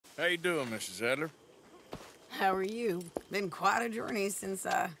How you doing, Mrs. Adler? How are you? Been quite a journey since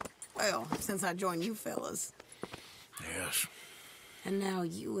I joined you fellas. Yes. And now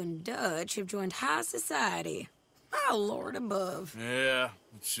you and Dutch have joined high society. Oh, Lord above. Yeah,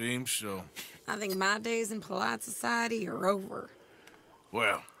 it seems so. I think my days in polite society are over.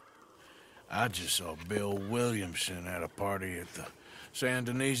 Well, I just saw Bill Williamson at a party at the San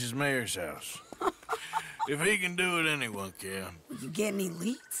Denise's mayor's house. If he can do it, anyone can. You get any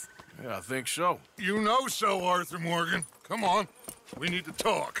leads? Yeah, I think so. You know so, Arthur Morgan. Come on, we need to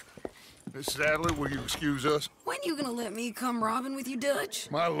talk. Mrs. Adler, will you excuse us? When you gonna let me come robbing with you, Dutch?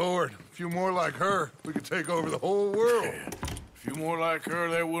 My lord, a few more like her, we could take over the whole world. Yeah. A few more like her,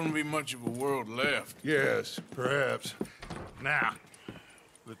 there wouldn't be much of a world left. Yes, perhaps. Now,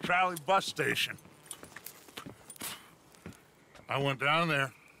 the trolley bus station. I went down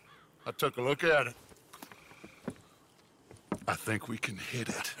there. I took a look at it. I think we can hit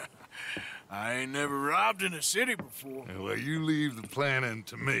it. I ain't never robbed in a city before. Well, you leave the planning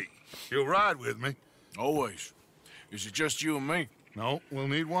to me. You'll ride with me? Always. Is it just you and me? No, we'll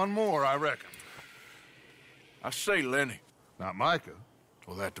need one more, I reckon. I say Lenny. Not Micah.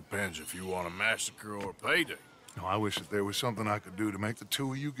 Well, that depends if you want a massacre or a payday. No, I wish that there was something I could do to make the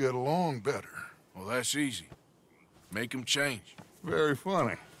two of you get along better. Well, that's easy. Make them change. Very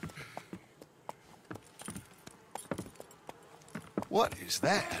funny. What is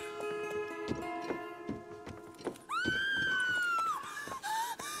that?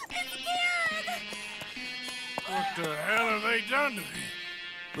 What the hell have they done to me?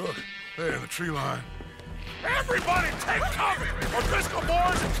 Look, there in the tree line. Everybody take cover! O'Driscoll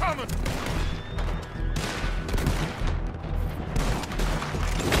boys are coming!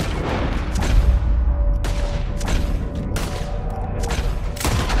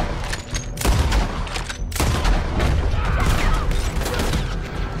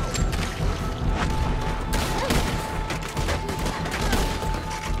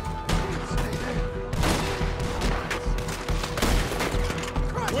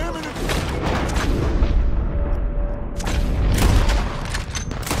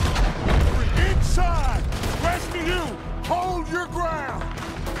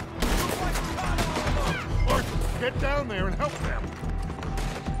 Get down there and help them.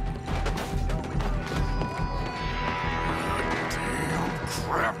 Damn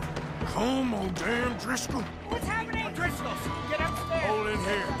crap. Home, old damn Driscoll. What's happening? Driscoll, get upstairs. Hold in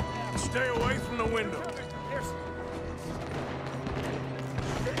here. Stay away from the window.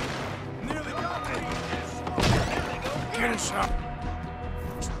 Nearly got me. Get inside.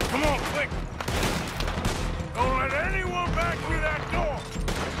 Come on, quick. Don't let anyone back through that door.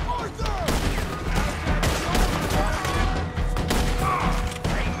 Arthur!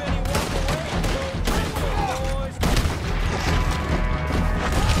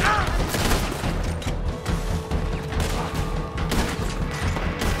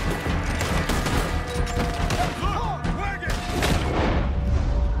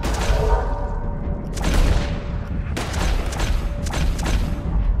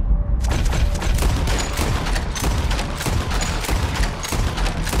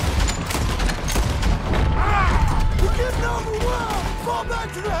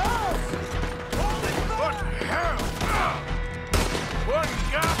 Back to the house! What the hell? What you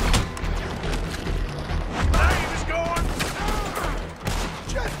got? Dave is going!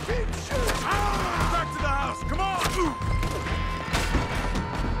 Just keep shooting! Back to the house! Come on!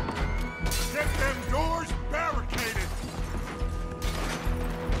 Get them doors barricaded!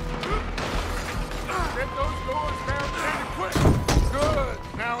 Get those doors barricaded quick! Good!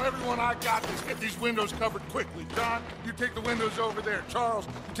 Now, everyone, I got this. Get these windows covered quickly. John, you take the windows over there. Charles,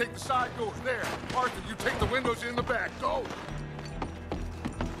 you take the side doors there. Arthur, you take the windows in the back. Go!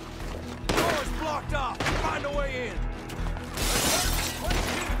 Door's blocked off. Find a way in.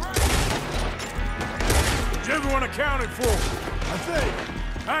 Is everyone accounted for? I think.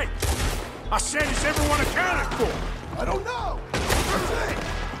 Hey! I said, is everyone accounted for? I don't know. I think.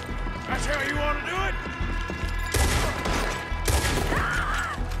 That's how you want to do it?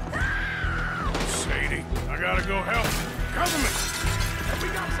 Sadie, I gotta go help. Cover me! We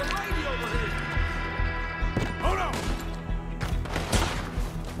got some lady over here. Hold on!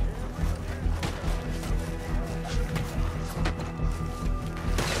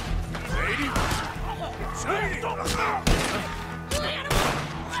 Sadie? Sadie!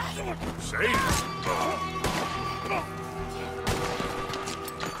 Sadie!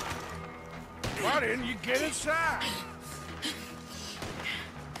 Why didn't you get inside?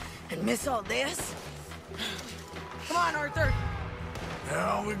 And miss all this? Come on, Arthur.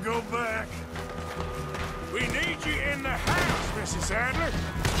 Now we go back. We need you in the house, Mrs. Adler.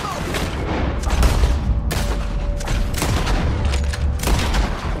 Oh,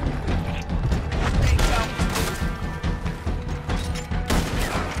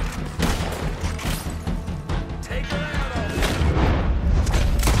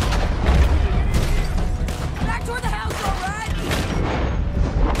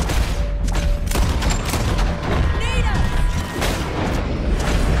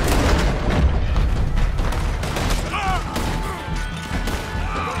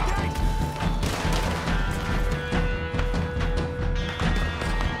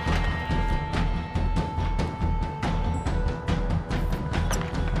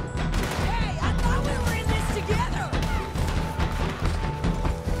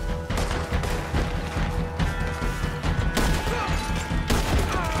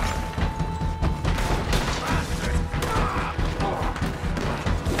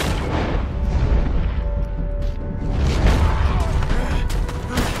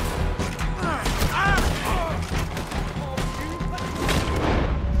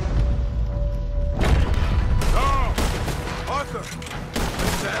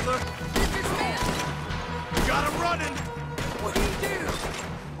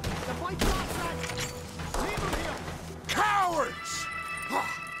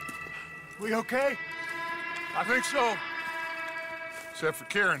 We okay? I think so. Except for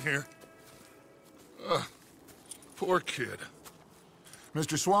Karen here. Poor kid.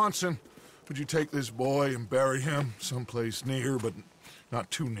 Mr. Swanson, would you take this boy and bury him someplace near, but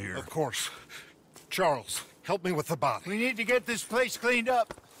not too near? Of course. Charles, help me with the body. We need to get this place cleaned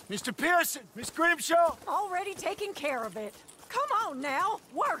up. Mr. Pearson, Miss Grimshaw. Already taking care of it. Come on now,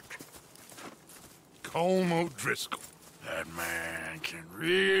 work. Colm O'Driscoll. That man can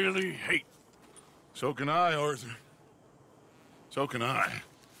really hate. So can I, Arthur. So can I.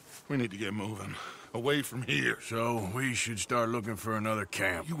 We need to get moving. Away from here. So we should start looking for another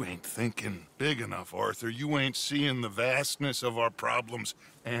camp. You ain't thinking big enough, Arthur. You ain't seeing the vastness of our problems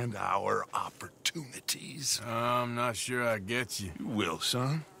and our opportunities. I'm not sure I get you. You will,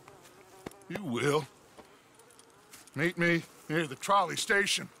 son. You will. Meet me near the trolley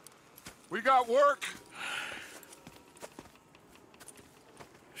station. We got work.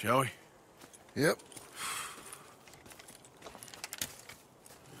 Shall we? Yep.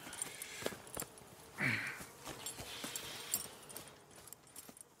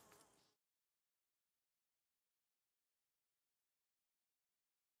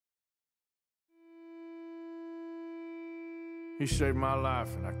 He saved my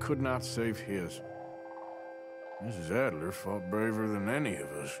life, and I could not save his. Mrs. Adler fought braver than any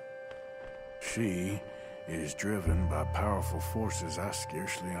of us. She is driven by powerful forces I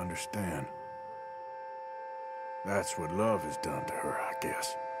scarcely understand. That's what love has done to her, I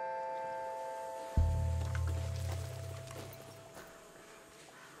guess.